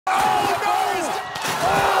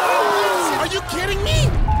you kidding me?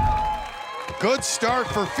 Good start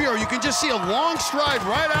for Firo. You can just see a long stride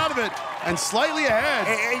right out of it and slightly ahead.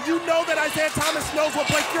 And you know that Isaiah Thomas knows what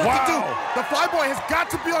Blake Firo can do. The flyboy has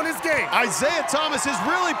got to be on his game. Isaiah Thomas has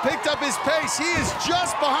really picked up his pace. He is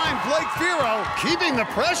just behind Blake Firo, keeping the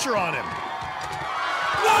pressure on him.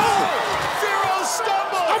 Whoa! Firo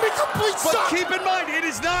stumbled! I'm in complete shock! But keep in mind, it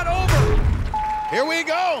is not over. Here we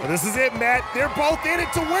go. This is it, Matt. They're both in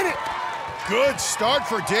it to win it. Good start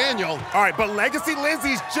for Daniel. All right, but Legacy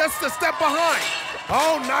Lindsay's just a step behind.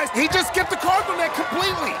 Oh, nice. He just skipped the cargo net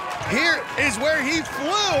completely. Here is where he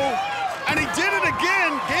flew, and he did it again.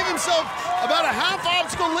 Gave himself about a half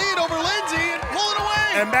obstacle lead over Lindsay and pulled it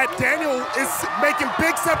away. And Matt, Daniel is making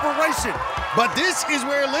big separation. But this is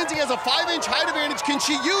where Lindsay has a 5-inch height advantage. Can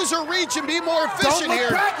she use her reach and be more efficient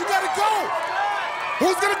here? Don't look back, you gotta go.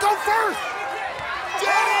 Who's gonna go first?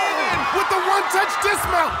 David with the one-touch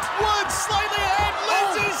dismount. Woods slightly ahead.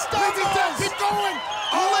 Lindsay stumbles. Lindsay, keep going.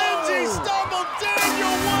 Lindsay stumbled. Daniel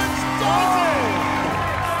Woods does it.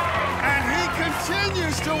 And he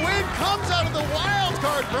continues to win. Comes out of the wild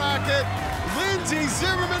card bracket. Lindsay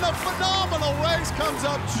Zimmerman, a phenomenal race, comes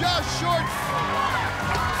up just short.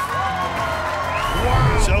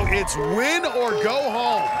 Wow. So it's win or go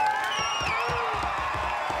home.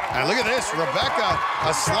 And look at this, Rebecca,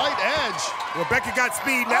 a slight edge. Rebecca got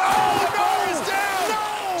speed now. Oh, no, he's down.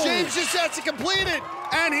 No. James just has to complete it,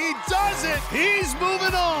 and he does it. He's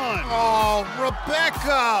moving on. Oh,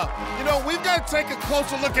 Rebecca. You know, we've got to take a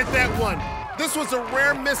closer look at that one. This was a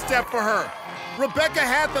rare misstep for her. Rebecca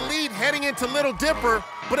had the lead heading into Little Dipper,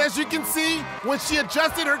 but as you can see, when she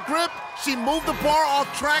adjusted her grip, she moved the bar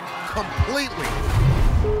off track completely.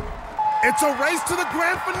 It's a race to the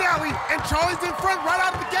grand finale, and Charlie's in front right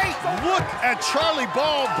out of the gate. Look at Charlie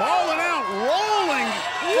Ball balling out, rolling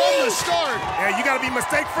from the start. Yeah, you gotta be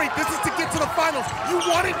mistake-free. This is to get to the finals. You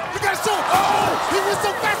want it, you gotta show it. Oh, he was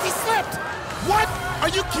so fast he slipped. What?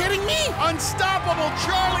 Are you kidding me? Unstoppable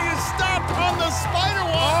Charlie is stopped on the spider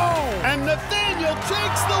wall. Oh. And Nathaniel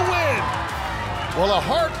takes the win. Well, a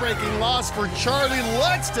heartbreaking loss for Charlie.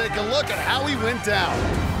 Let's take a look at how he went down.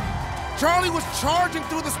 Charlie was charging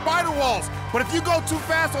through the spider walls, but if you go too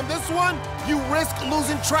fast on this one, you risk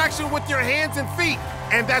losing traction with your hands and feet,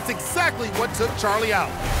 and that's exactly what took Charlie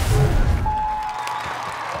out.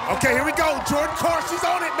 Okay, here we go. Jordan Carr, she's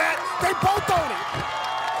on it, Matt. They both on it.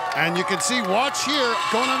 And you can see, watch here,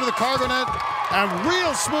 going under the cargo net, and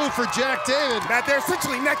real smooth for Jack David. Matt, they're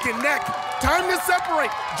essentially neck and neck. Time to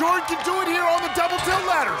separate. Jordan can do it here on the double tilt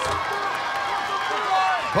ladders.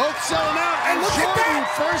 Both selling out, and look Jordan, at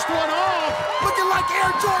that. first one off. Looking like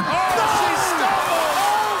Air Jordan. Oh, no. She stumbled.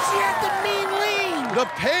 Oh, she had the mean lean. The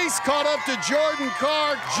pace caught up to Jordan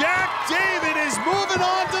Carr. Jack David is moving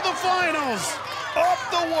on to the finals. Up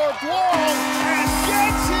the warped wall and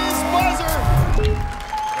gets his buzzer.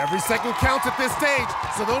 Every second counts at this stage,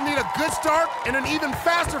 so they'll need a good start and an even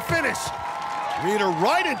faster finish. Reader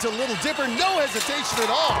right into Little Dipper, no hesitation at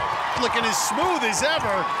all. Looking as smooth as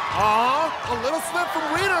ever. A little slip from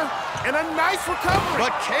Reader and a nice recovery. But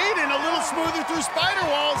Caden a little smoother through spider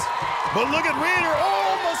walls. But look at Reader,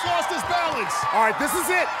 almost lost his balance. All right, this is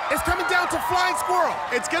it. It's coming down to Flying Squirrel.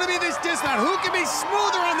 It's gonna be this dismount. Who can be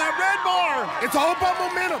smoother on that red bar? It's all about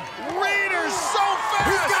momentum. Reader's so fast.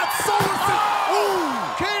 He's got solar. Ooh.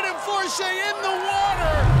 Caden Forche in the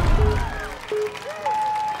water.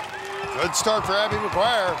 Good start for Abby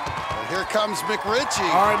McGuire. And here comes McRitchie.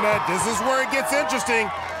 All right, Matt, this is where it gets interesting.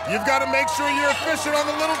 You've got to make sure you're efficient on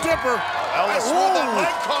the Little Dipper. Ella smooth, that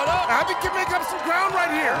leg caught up. Abby can make up some ground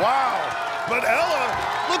right here. Wow. But Ella,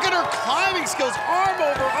 look at her climbing skills, arm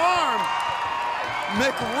over arm.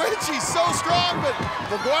 McRitchie's so strong, but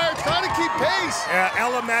McGuire trying to keep pace. Yeah,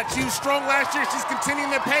 Ella, Matt, she was strong last year. She's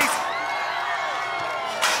continuing the pace.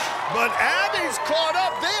 But Abby's caught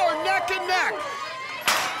up. They are neck and neck.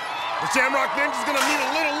 The Shamrock Ninja's gonna need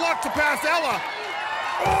a little luck to pass Ella.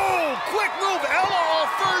 Oh, quick move. Ella off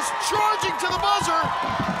first, charging to the buzzer.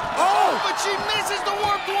 Oh, but she misses the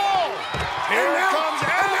warped wall. Here comes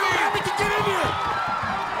Abby. And now Abby can get in here.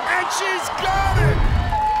 And she's got it.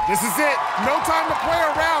 This is it. No time to play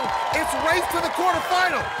around. It's race to the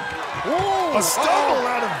quarterfinal. Ooh, a stumble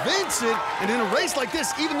out of Vincent. And in a race like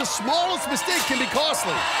this, even the smallest mistake can be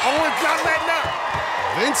costly. Oh, it's not letting up.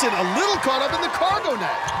 Vincent a little caught up in the cargo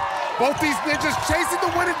net. Both these ninjas chasing the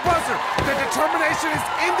winning buzzer. Their determination is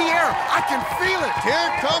in the air. I can feel it. Here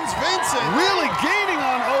comes Vincent. Really gaining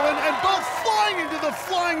on Owen and both flying into the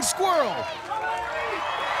flying squirrel.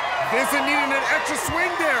 Vincent needing an extra swing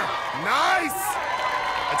there. Nice.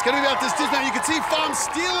 It's going to be about this distance. You can see Fom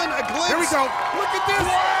stealing a glimpse. Here we go. Look at this.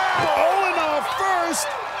 Wow. Owen off first.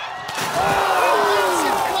 Oh,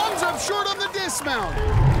 Vincent comes up short on the dismount.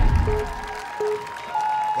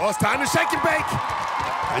 Well, it's time to shake and bake.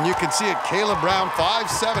 And you can see it, Kayla Brown,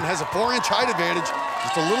 5'7", has a 4-inch height advantage.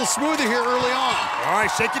 Just a little smoother here early on. All right,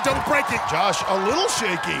 shake it, don't break it. Josh, a little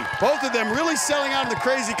shaky. Both of them really selling out in the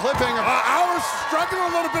crazy cliffhanger. Ours struggling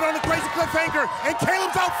a little bit on the crazy cliffhanger, and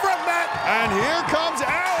Caleb's out front, Matt. And here comes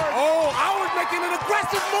Ours. Oh, Ours making an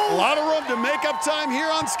aggressive move. A lot of room to make up time here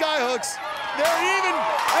on skyhooks. They're even,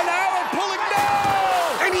 and Ours pulling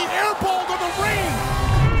down. And he airballed on the ring.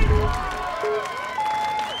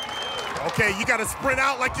 Okay, you gotta sprint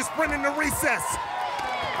out like you're sprinting the recess.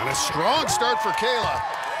 And a strong start for Kayla.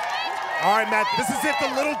 All right, Matt, this is it, the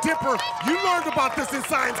Little Dipper. You learned about this in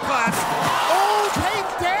science class. Oh,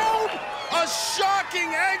 Payton down! A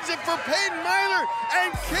shocking exit for Payton Myler,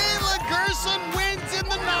 and Kayla Gerson wins in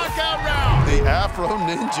the knockout round. The Afro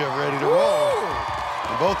Ninja ready to roll.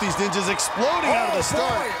 And both these ninjas exploding out of the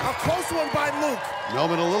start. Boy, a close one by Luke.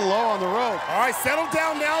 Melvin a little low on the rope. All right, settle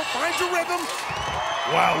down now, find your rhythm.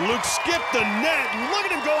 Wow, Luke skipped the net, and look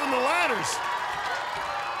at him go on the ladders.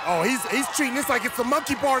 Oh, he's treating this like it's the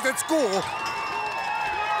monkey bars at school.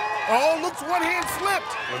 Oh, Luke's one hand slipped.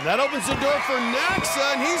 And that opens the door for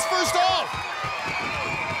Naxa, and he's first off.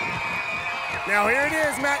 Now here it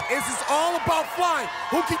is, Matt. This is all about flying.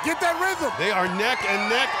 Who can get that rhythm? They are neck and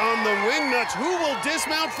neck on the wing nuts. Who will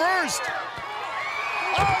dismount first?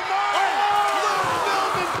 Oh,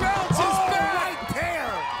 my! Luke bounces back. Right there.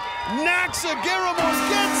 Naxa Garamos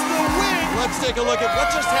gets the win. Let's take a look at what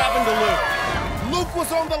just happened to Luke. Luke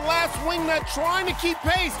was on the last wing nut trying to keep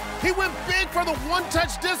pace. He went big for the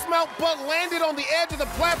one-touch dismount, but landed on the edge of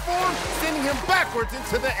the platform, sending him backwards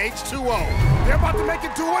into the H2O. They're about to make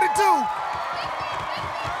it do what it do.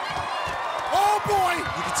 Oh, boy.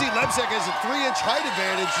 You can see Lebsek has a 3-inch height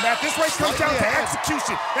advantage. Matt, this race comes down to ahead.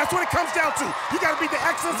 execution. That's what it comes down to. You got to be the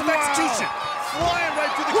excellence of execution. Flying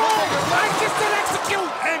right through the Whoa, I just said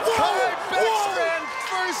execute. And Kai Beckstrand,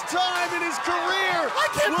 first time in his career, I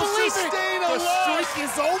can't believe it. The streak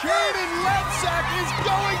is over. Kaden Lebsek is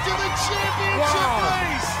going to the championship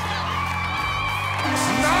race.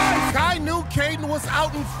 Nice. Kai knew Kaden was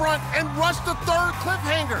out in front and rushed the third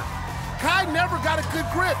cliffhanger. Kai never got a good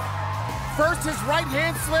grip. First his right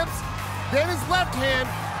hand slips, then his left hand,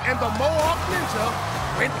 and the Mohawk Ninja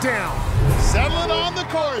went down. Settling on the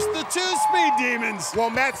course, the two speed demons. Well,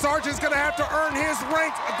 Matt Sargent's gonna have to earn his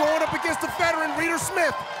rank going up against the veteran Reader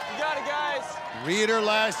Smith. You got it, guys. Reader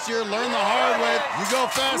last year learned the hard way. You go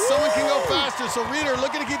fast, someone can go faster. So Reader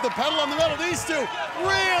looking to keep the pedal on the metal. These two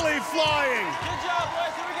really flying. Good job,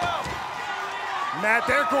 boys. Here we go. Matt,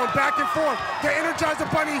 they're going back and forth. The Energizer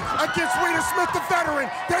Bunny against Reader Smith, the veteran.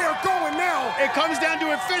 They are going now. It comes down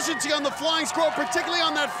to efficiency on the flying scroll, particularly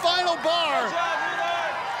on that final bar. Good job,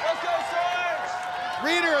 Reader. Let's go, Sarge.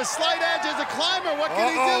 Reader, a slight edge as a climber. What can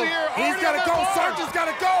he do here? He's got to go. Sargent's got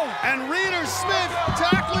to go. And Reader Smith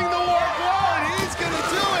tackling the warp wall, and he's going to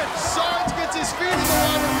do it. Sarge gets his feet in the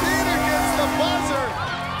water. Reader gets the buzzer.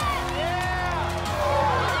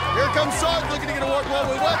 Here comes Sarge looking to get a warp wall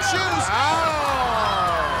with wet shoes.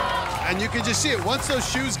 And you can just see it. Once those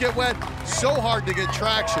shoes get wet, so hard to get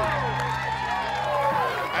traction.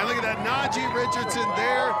 And look at that, Najee Richardson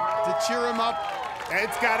there to cheer him up.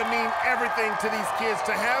 It's got to mean everything to these kids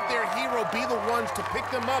to have their hero be the ones to pick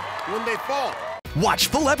them up when they fall. Watch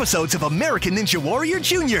full episodes of American Ninja Warrior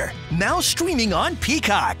Jr., now streaming on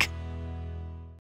Peacock.